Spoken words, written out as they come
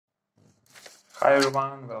Hi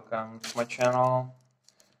everyone, welcome to my channel.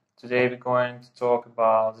 Today we're going to talk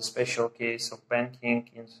about the special case of banking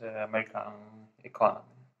in the American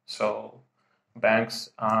economy. So, banks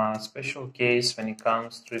are a special case when it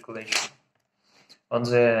comes to regulation. On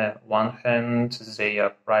the one hand, they are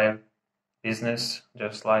private business,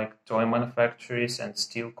 just like toy manufacturers and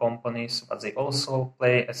steel companies, but they also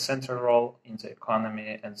play a central role in the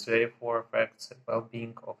economy and therefore affect the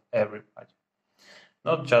well-being of everybody,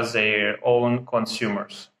 not just their own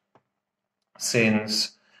consumers.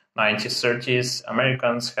 Since 1930s,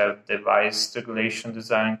 Americans have devised regulation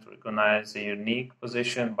designed to recognize the unique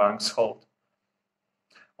position banks hold.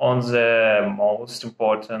 On the most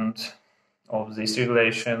important of this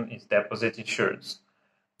regulation is deposit insurance.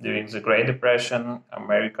 During the Great Depression,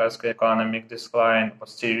 America's economic decline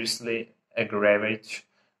was seriously aggravated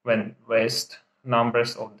when vast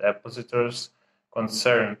numbers of depositors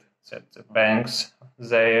concerned that the banks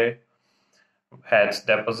they had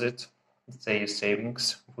deposited their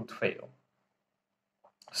savings would fail.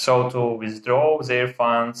 So to withdraw their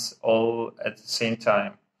funds all at the same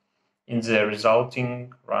time. In the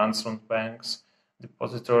resulting runs on banks,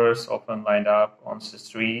 depositors often lined up on the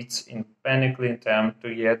streets in panicked attempt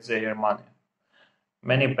to get their money.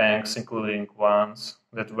 Many banks, including ones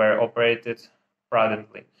that were operated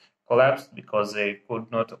prudently, collapsed because they could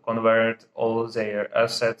not convert all their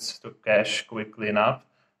assets to cash quickly enough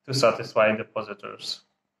to satisfy depositors.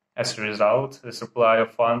 As a result, the supply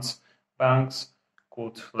of funds banks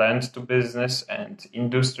could lend to business and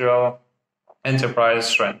industrial enterprise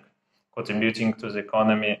shrank, contributing to the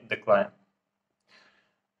economy decline.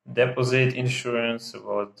 Deposit insurance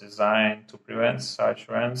was designed to prevent such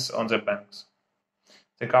runs on the banks.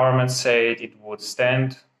 The government said it would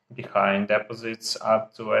stand behind deposits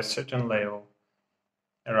up to a certain level,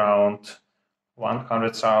 around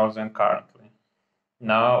 100,000 currently.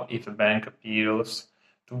 Now, if a bank appears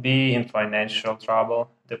to be in financial trouble,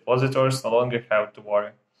 depositors no longer have to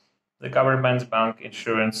worry. The government's bank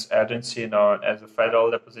insurance agency, known as the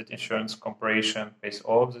Federal Deposit Insurance Corporation, pays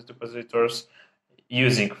off the depositors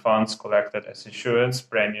using funds collected as insurance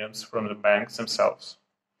premiums from the banks themselves.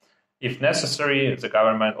 If necessary, the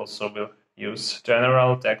government also will use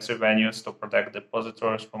general tax revenues to protect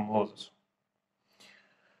depositors from losses.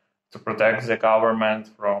 To protect the government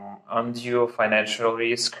from undue financial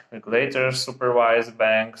risk, regulators supervise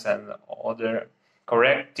banks and other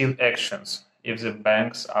corrective actions if the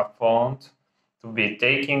banks are found to be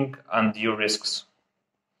taking undue risks.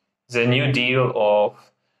 The New Deal of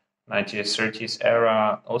 1930s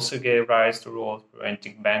era also gave rise to rules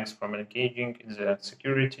preventing banks from engaging in the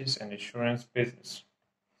securities and insurance business.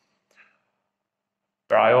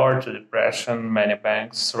 Prior to the Depression, many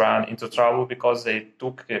banks ran into trouble because they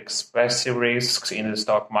took excessive risks in the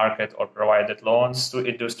stock market or provided loans to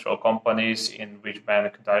industrial companies in which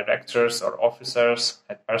bank directors or officers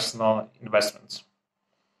had personal investments.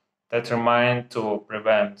 Determined to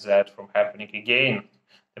prevent that from happening again,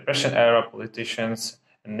 Depression-era politicians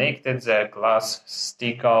enacted the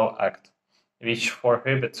Glass-Steagall Act, which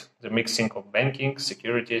prohibited the mixing of banking,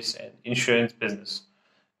 securities, and insurance business.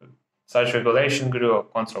 Such regulation grew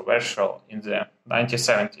controversial in the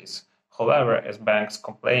 1970s. However, as banks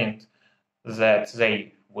complained that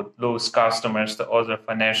they would lose customers to other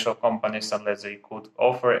financial companies unless they could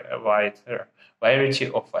offer a wider variety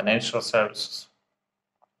of financial services.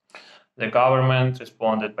 The government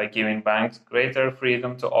responded by giving banks greater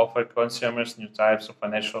freedom to offer consumers new types of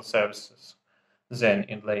financial services. Then,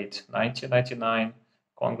 in late 1999,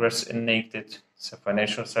 Congress enacted the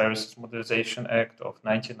Financial Services Modernization Act of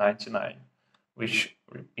 1999, which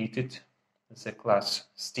repeated the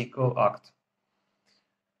Glass-Steagall Act.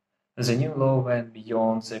 The new law went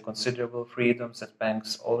beyond the considerable freedoms that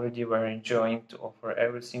banks already were enjoying to offer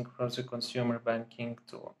everything from the consumer banking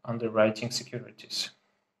to underwriting securities.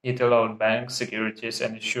 It allowed banks, securities,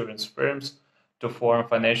 and insurance firms to form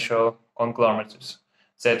financial conglomerates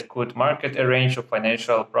that could market a range of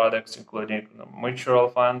financial products, including mutual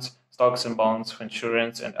funds, stocks and bonds,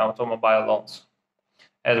 insurance, and automobile loans.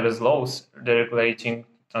 As with laws deregulating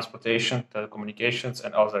transportation, telecommunications,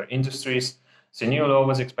 and other industries, the new law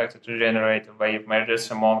was expected to generate a wave of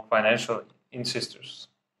mergers among financial institutions.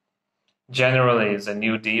 Generally, the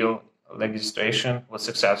New Deal legislation was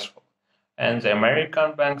successful, and the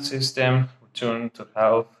American bank system returned to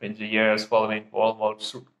health in the years following World War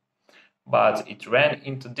II. But it ran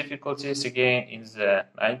into difficulties again in the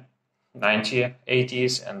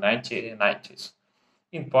 1980s and 1990s,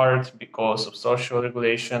 in part because of social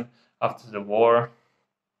regulation after the war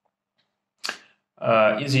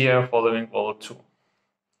in the year following World War II.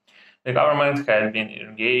 The government had been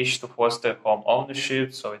engaged to foster home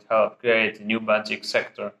ownership, so it helped create a new banking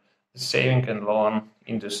sector, the saving and loan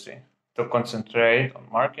industry, to concentrate on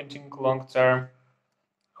marketing long-term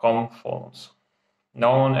home loans,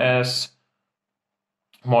 known as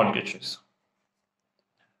mortgages.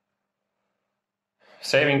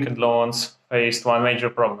 Saving and loans faced one major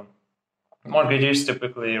problem. Mortgages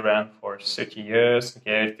typically ran for 30 years and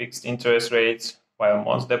carried fixed interest rates, while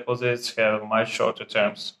most deposits have much shorter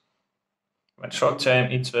terms. When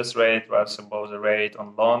short-term interest rate was above the rate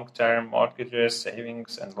on long-term mortgages,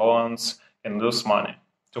 savings and loans can lose money.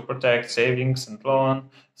 To protect savings and loan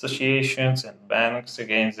associations and banks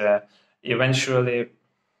against the eventually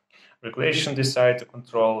regulation decided to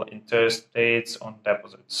control interest rates on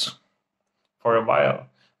deposits. For a while,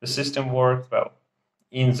 the system worked well.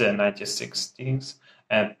 In the 1960s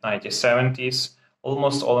and 1970s,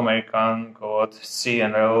 almost all Americans got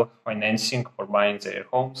CNL financing for buying their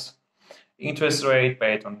homes. Interest rate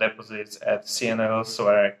paid on deposits at CNLs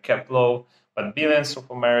were kept low, but billions of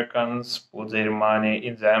Americans put their money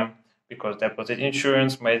in them because deposit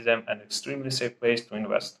insurance made them an extremely safe place to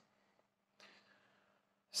invest.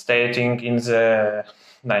 Starting in the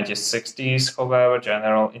 1960s, however,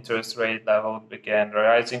 general interest rate level began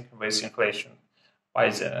rising with inflation. By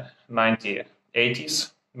the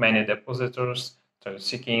 1980s, many depositors started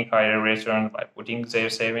seeking higher return by putting their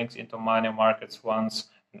savings into money market funds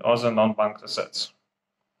and other non-bank assets.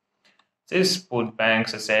 This put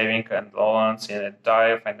banks, savings and loans in a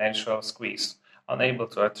dire financial squeeze, unable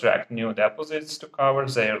to attract new deposits to cover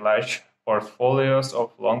their large portfolios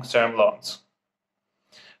of long-term loans.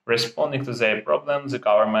 Responding to their problem, the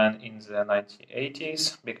government in the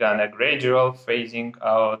 1980s began a gradual phasing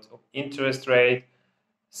out of interest rate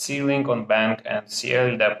ceiling on bank and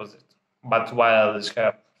CL deposits. But while this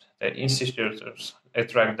helped the institutions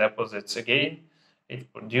attract deposits again,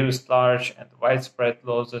 it produced large and widespread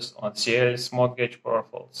losses on CL's mortgage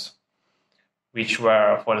portfolios, which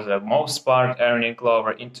were for the most part earning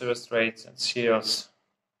lower interest rates than CL's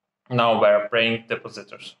now were paying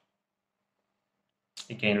depositors.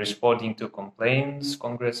 Again, responding to complaints,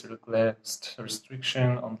 Congress relaxed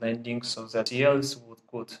restriction on lending so that CLs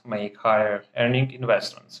could make higher earning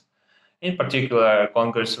investments. In particular,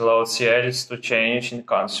 Congress allowed CLs to change in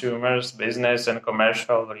consumers, business, and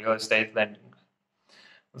commercial real estate lending.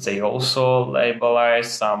 They also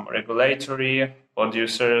liberalized some regulatory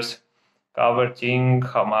producers, covering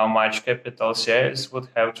how much capital CLs would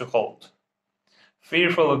have to hold.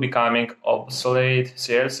 Fearful of becoming obsolete,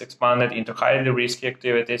 CLs expanded into highly risky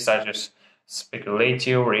activities such as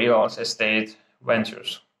speculative real estate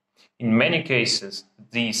ventures. In many cases,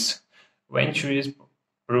 these ventures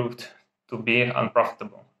proved to be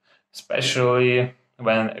unprofitable, especially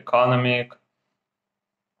when economic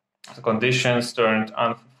conditions turned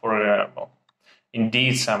unfavorable.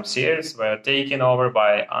 Indeed, some CLs were taken over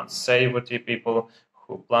by unsavory people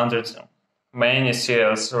who plundered them. Many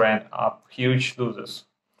CLs ran up huge losses.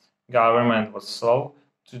 Government was slow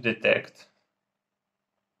to detect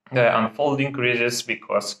the unfolding crisis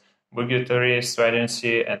because budgetary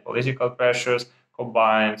strategy and political pressures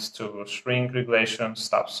combined to shrink regulation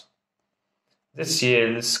stops. The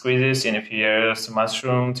CL's crisis in a few years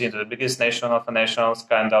mushroomed into the biggest national financial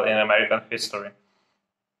scandal in American history.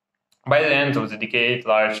 By the end of the decade,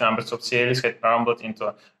 large numbers of CLs had crumbled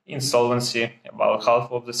into insolvency. About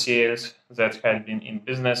half of the CLs that had been in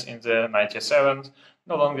business in the 1970s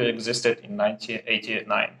no longer existed in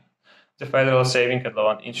 1989. The Federal Savings and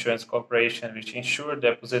Loan Insurance Corporation, which insured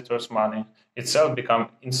depositors' money, itself became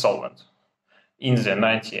insolvent. In the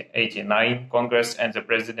 1989 Congress and the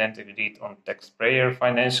President agreed on taxpayer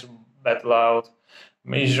financial bailout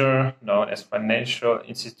measure known as Financial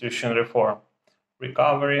Institution Reform,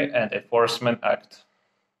 Recovery and Enforcement Act.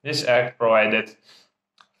 This act provided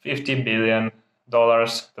 $50 billion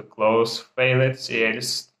to close failed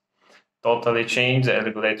CLs, totally changed the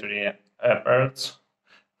regulatory efforts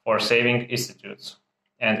for saving institutes,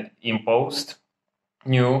 and imposed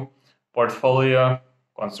new portfolio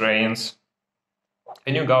constraints.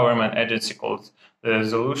 A new government agency called the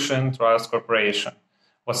Resolution Trust Corporation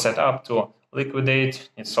was set up to liquidate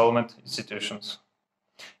insolvent institutions.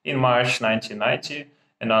 In March 1990,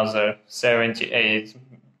 another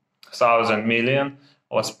 $78,000 million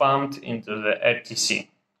was pumped into the FTC,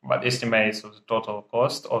 but estimates of the total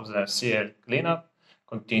cost of the CL cleanup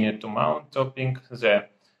continued to mount, topping the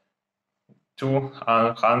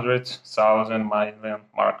 $200,000 million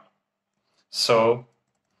mark. So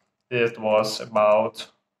it was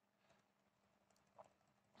about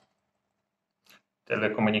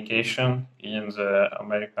telecommunication in the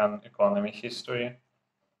American economy history.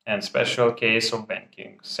 and special case of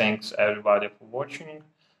banking. Thanks everybody for watching.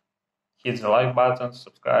 Hit the like button,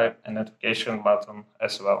 subscribe, and notification button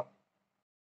as well.